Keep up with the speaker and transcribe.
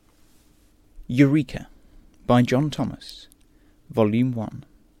Eureka by John Thomas, Volume 1.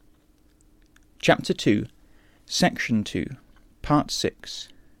 Chapter 2, Section 2, Part 6.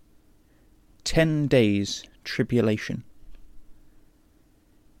 10 Days Tribulation.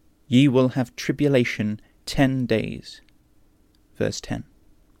 Ye will have tribulation 10 days. Verse 10.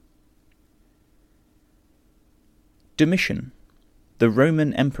 Domitian, the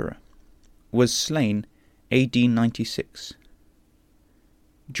Roman Emperor, was slain AD 96.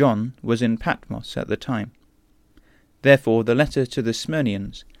 John was in Patmos at the time. Therefore the letter to the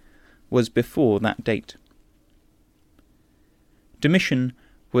Smyrnians was before that date. Domitian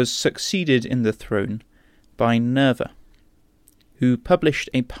was succeeded in the throne by Nerva, who published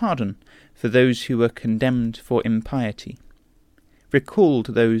a pardon for those who were condemned for impiety,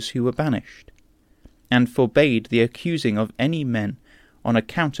 recalled those who were banished, and forbade the accusing of any men on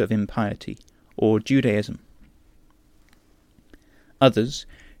account of impiety or Judaism. Others,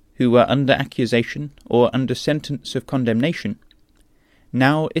 who were under accusation or under sentence of condemnation,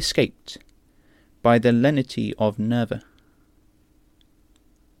 now escaped by the lenity of Nerva.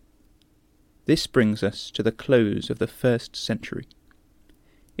 This brings us to the close of the 1st century,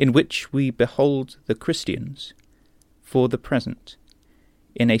 in which we behold the Christians, for the present,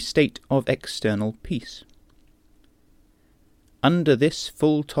 in a state of external peace. Under this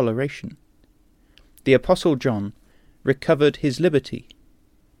full toleration, the Apostle John recovered his liberty,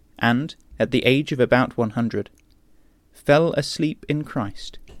 and, at the age of about 100, fell asleep in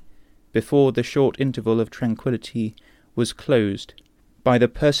Christ, before the short interval of tranquillity was closed by the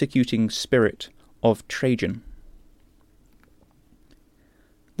persecuting spirit of Trajan.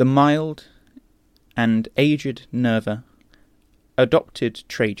 The mild and aged Nerva adopted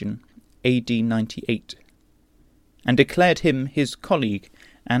Trajan AD 98, and declared him his colleague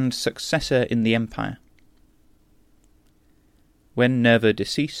and successor in the empire. When Nerva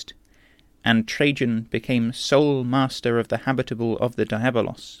deceased, and Trajan became sole master of the habitable of the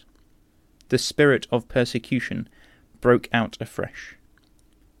Diabolos, the spirit of persecution broke out afresh,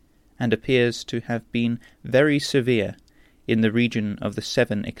 and appears to have been very severe in the region of the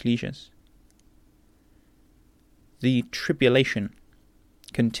 7 ecclesias. The tribulation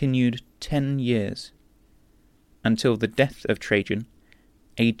continued 10 years, until the death of Trajan,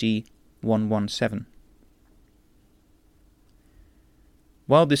 AD 117.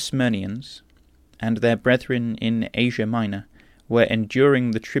 While the Smyrnians and their brethren in Asia Minor were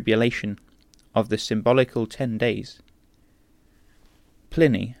enduring the tribulation of the symbolical 10 days,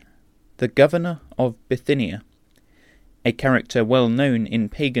 Pliny, the governor of Bithynia, a character well known in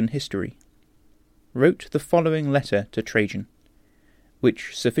pagan history, wrote the following letter to Trajan,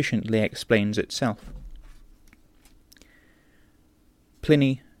 which sufficiently explains itself.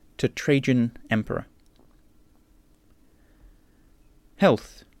 Pliny to Trajan Emperor.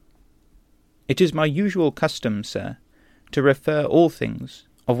 Health. It is my usual custom, sir, to refer all things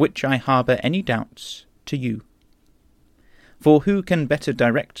of which I harbour any doubts to you. For who can better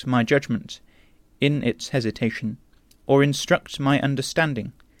direct my judgment in its hesitation, or instruct my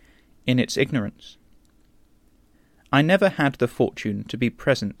understanding in its ignorance? I never had the fortune to be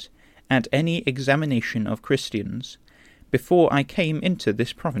present at any examination of Christians before I came into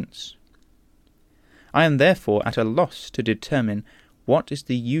this province. I am therefore at a loss to determine what is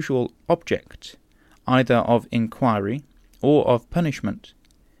the usual object either of inquiry or of punishment,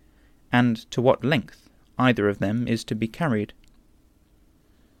 and to what length either of them is to be carried.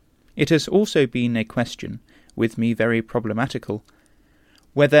 It has also been a question, with me very problematical,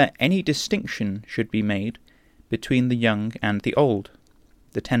 whether any distinction should be made between the young and the old,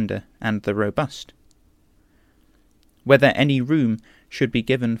 the tender and the robust, whether any room should be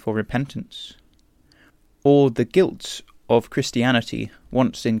given for repentance, or the guilt of Christianity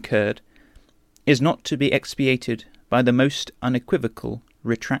once incurred is not to be expiated by the most unequivocal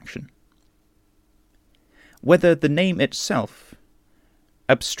retraction, whether the name itself,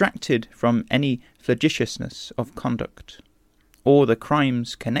 abstracted from any flagitiousness of conduct, or the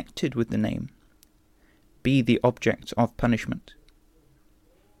crimes connected with the name, be the object of punishment.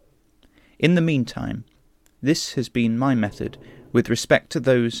 In the meantime, this has been my method with respect to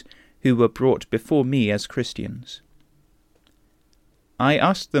those who were brought before me as Christians. I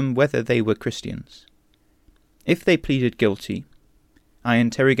asked them whether they were Christians. If they pleaded guilty, I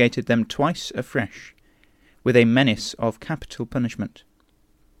interrogated them twice afresh, with a menace of capital punishment.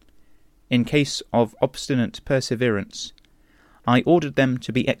 In case of obstinate perseverance, I ordered them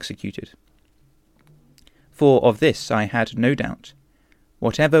to be executed. For of this I had no doubt,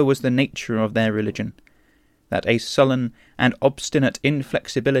 whatever was the nature of their religion, that a sullen and obstinate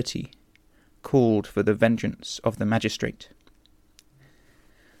inflexibility called for the vengeance of the magistrate.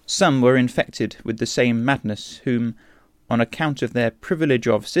 Some were infected with the same madness, whom, on account of their privilege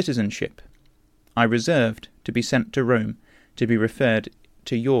of citizenship, I reserved to be sent to Rome to be referred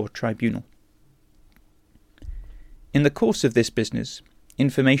to your tribunal. In the course of this business,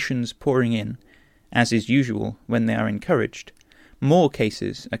 informations pouring in, as is usual when they are encouraged, more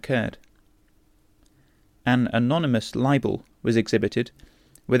cases occurred. An anonymous libel was exhibited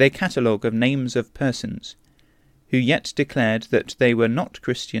with a catalogue of names of persons who yet declared that they were not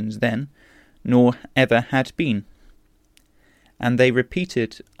Christians then, nor ever had been. And they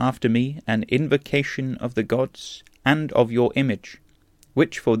repeated after me an invocation of the gods and of your image,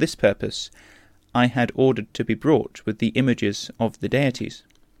 which for this purpose I had ordered to be brought with the images of the deities.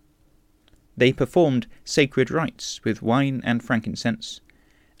 They performed sacred rites with wine and frankincense,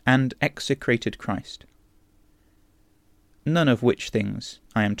 and execrated Christ. None of which things,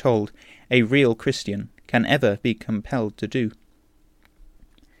 I am told, a real Christian can ever be compelled to do.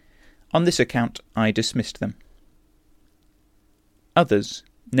 On this account I dismissed them. Others,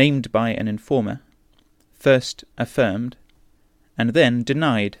 named by an informer, first affirmed, and then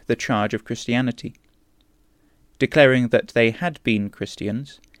denied the charge of Christianity, declaring that they had been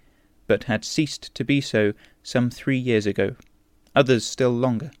Christians, but had ceased to be so some 3 years ago, others still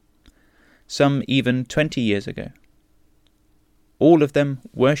longer, some even 20 years ago. All of them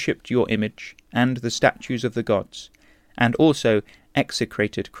worshipped your image and the statues of the gods, and also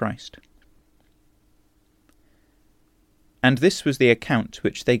execrated Christ. And this was the account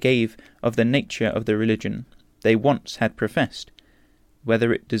which they gave of the nature of the religion they once had professed,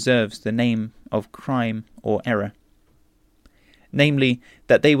 whether it deserves the name of crime or error. Namely,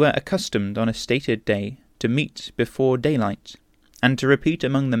 that they were accustomed on a stated day to meet before daylight, and to repeat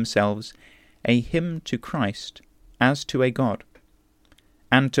among themselves a hymn to Christ as to a god,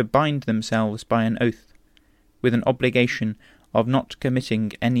 and to bind themselves by an oath, with an obligation of not committing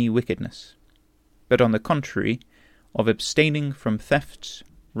any wickedness, but on the contrary, of abstaining from thefts,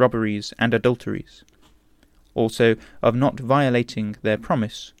 robberies, and adulteries, also of not violating their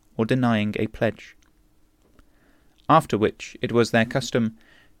promise or denying a pledge. After which it was their custom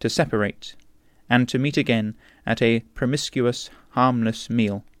to separate, and to meet again at a promiscuous, harmless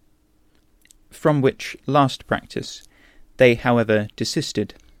meal, from which last practice they, however,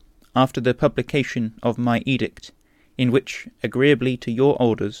 desisted, after the publication of my edict, in which, agreeably to your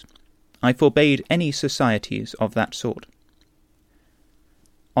orders, I forbade any societies of that sort.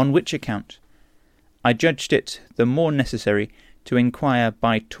 On which account, I judged it the more necessary to inquire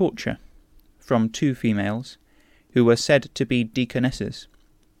by torture, from 2 females, who were said to be deaconesses,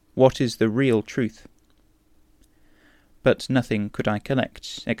 what is the real truth. But nothing could I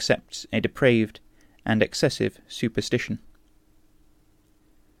collect, except a depraved and excessive superstition.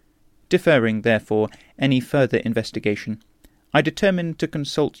 Deferring, therefore, any further investigation, I determined to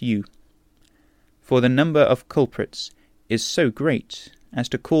consult you, for the number of culprits is so great as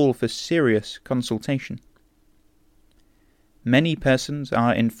to call for serious consultation. Many persons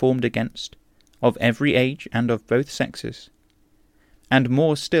are informed against, of every age and of both sexes, and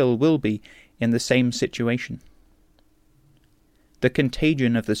more still will be in the same situation. The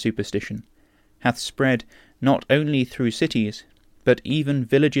contagion of the superstition hath spread not only through cities, but even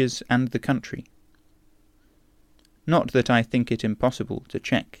villages and the country. Not that I think it impossible to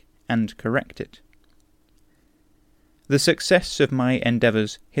check and correct it. The success of my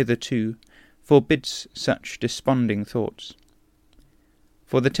endeavours hitherto forbids such desponding thoughts.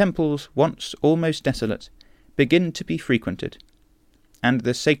 For the temples, once almost desolate, begin to be frequented, and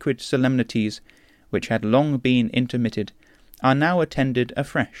the sacred solemnities, which had long been intermitted, are now attended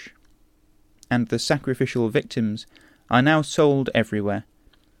afresh, and the sacrificial victims are now sold everywhere,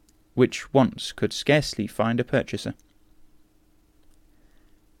 which once could scarcely find a purchaser.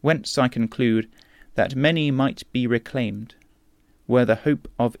 Whence I conclude that many might be reclaimed, were the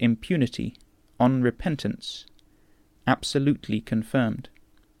hope of impunity on repentance absolutely confirmed.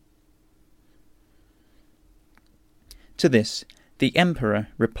 To this the Emperor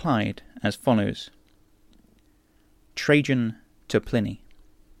replied as follows. Trajan to Pliny.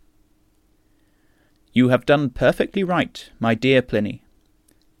 You have done perfectly right, my dear Pliny,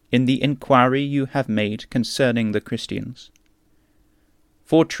 in the inquiry you have made concerning the Christians.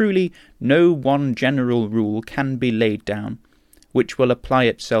 For truly no one general rule can be laid down, which will apply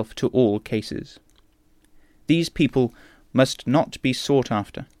itself to all cases. These people must not be sought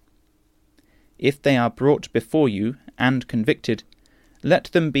after. If they are brought before you and convicted, let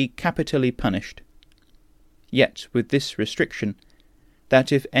them be capitally punished. Yet with this restriction,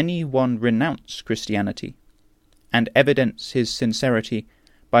 that if any one renounce Christianity, and evidence his sincerity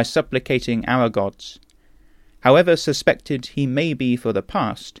by supplicating our gods, however suspected he may be for the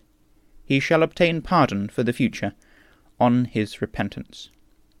past, he shall obtain pardon for the future on his repentance.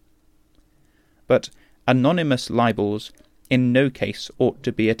 But anonymous libels in no case ought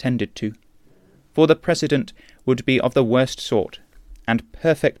to be attended to, for the precedent would be of the worst sort, and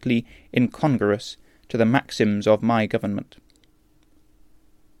perfectly incongruous to the maxims of my government.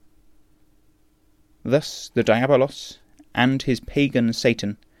 Thus the Diabolos and his pagan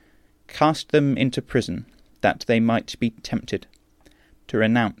Satan cast them into prison, that they might be tempted to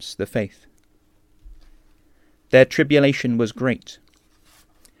renounce the faith. Their tribulation was great.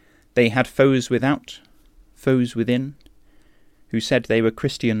 They had foes without, foes within, who said they were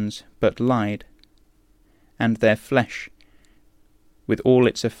Christians but lied, and their flesh, with all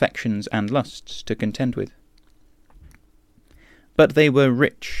its affections and lusts, to contend with. But they were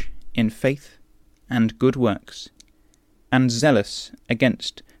rich in faith and good works, and zealous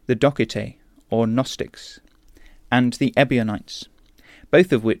against the Docetae, or Gnostics, and the Ebionites,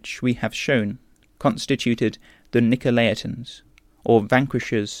 both of which we have shown constituted the Nicolaitans, or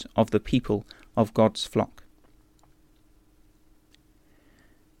vanquishers of the people of God's flock.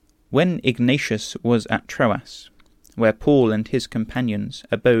 When Ignatius was at Troas, where Paul and his companions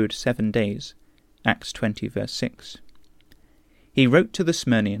abode 7 days, Acts 20 verse 6, he wrote to the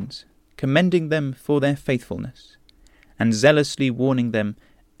Smyrnians, commending them for their faithfulness, and zealously warning them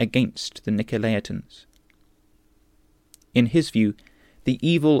against the Nicolaitans. In his view, the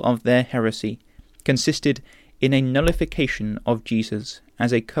evil of their heresy consisted in a nullification of Jesus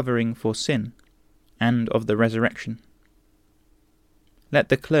as a covering for sin, and of the resurrection. Let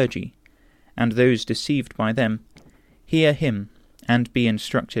the clergy, and those deceived by them, hear him and be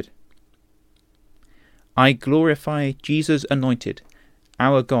instructed. I glorify Jesus anointed,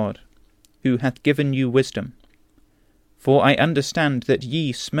 our God, who hath given you wisdom. For I understand that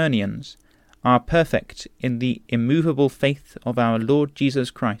ye Smyrnians are perfect in the immovable faith of our Lord Jesus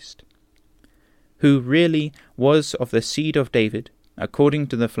Christ, who really was of the seed of David, according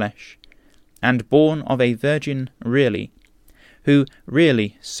to the flesh, and born of a virgin really, who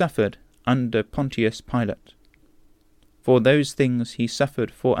really suffered under Pontius Pilate. For those things he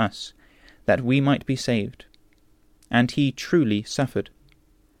suffered for us, that we might be saved. And he truly suffered,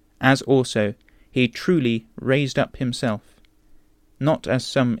 as also he truly raised up himself, not as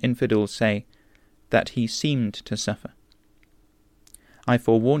some infidels say, that he seemed to suffer. I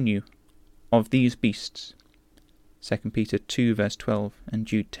forewarn you of these beasts, 2 Peter 2 verse 12 and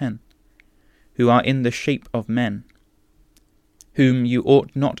Jude 10, who are in the shape of men, whom you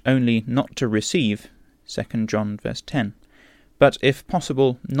ought not only not to receive, 2 John verse 10, but if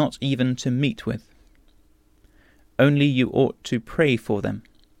possible not even to meet with. Only you ought to pray for them,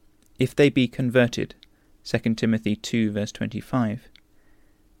 if they be converted, 2 Timothy 2 verse 25,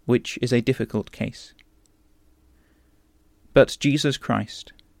 which is a difficult case. But Jesus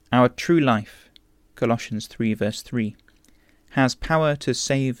Christ, our true life, Colossians 3 verse 3, has power to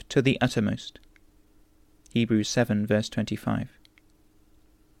save to the uttermost, Hebrews 7 verse 25.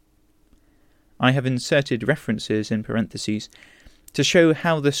 I have inserted references in parentheses to show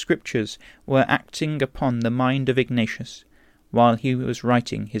how the Scriptures were acting upon the mind of Ignatius while he was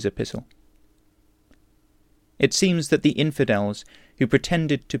writing his epistle. It seems that the infidels who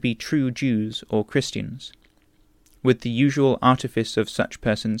pretended to be true Jews or Christians, with the usual artifice of such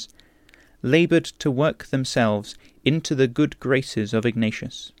persons, laboured to work themselves into the good graces of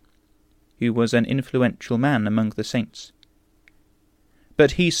Ignatius, who was an influential man among the saints.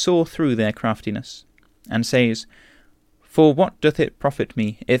 But he saw through their craftiness, and says, For what doth it profit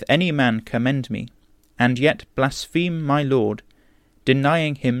me, if any man commend me, and yet blaspheme my Lord,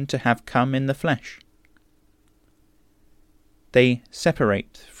 denying him to have come in the flesh? They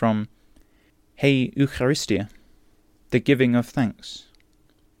separate from He Eucharistia, the giving of thanks,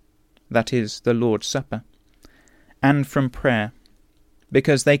 that is, the Lord's Supper, and from prayer,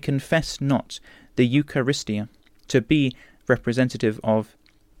 because they confess not the Eucharistia to be representative of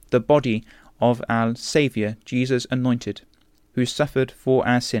the body of our Saviour Jesus anointed, who suffered for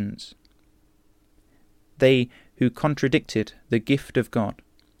our sins. They who contradicted the gift of God,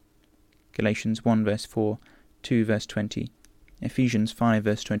 Galatians 1 verse 4, 2 verse 20, Ephesians 5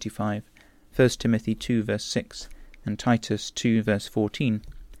 verse 25, 1 Timothy 2 verse 6, and Titus 2 verse 14,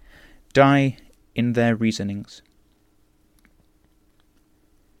 die in their reasonings.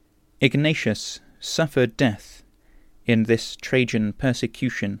 Ignatius suffered death in this Trajan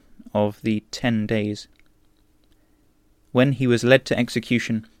persecution of the 10 days. When he was led to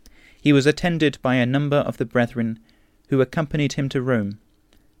execution, he was attended by a number of the brethren who accompanied him to Rome,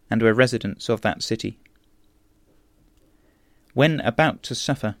 and were residents of that city. When about to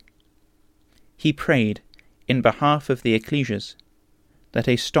suffer, he prayed in behalf of the ecclesias, that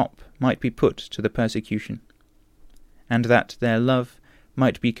a stop might be put to the persecution, and that their love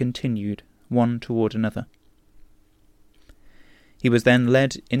might be continued one toward another. He was then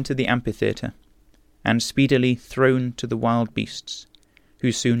led into the amphitheatre, and speedily thrown to the wild beasts,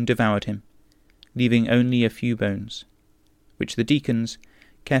 who soon devoured him, leaving only a few bones, which the deacons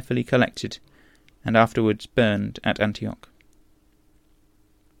carefully collected and afterwards burned at Antioch.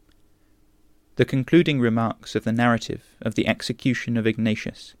 The concluding remarks of the narrative of the execution of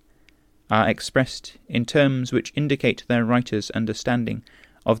Ignatius are expressed in terms which indicate their writer's understanding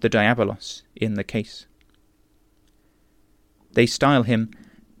of the Diabolos in the case. They style him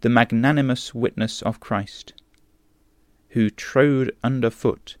the magnanimous witness of Christ, who trode under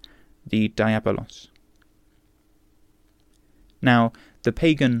foot the Diabolos. Now the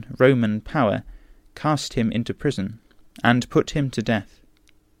pagan Roman power cast him into prison and put him to death.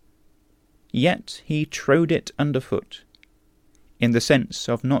 Yet he trode it under foot, in the sense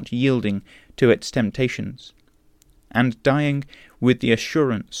of not yielding to its temptations, and dying with the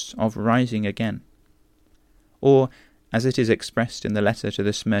assurance of rising again, or, as it is expressed in the letter to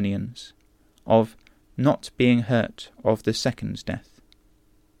the Smyrnians, of not being hurt of the second death.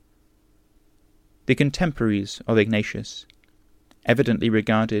 The contemporaries of Ignatius evidently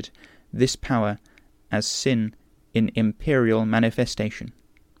regarded this power as sin in imperial manifestation,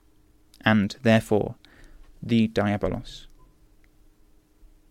 and therefore the Diabolos.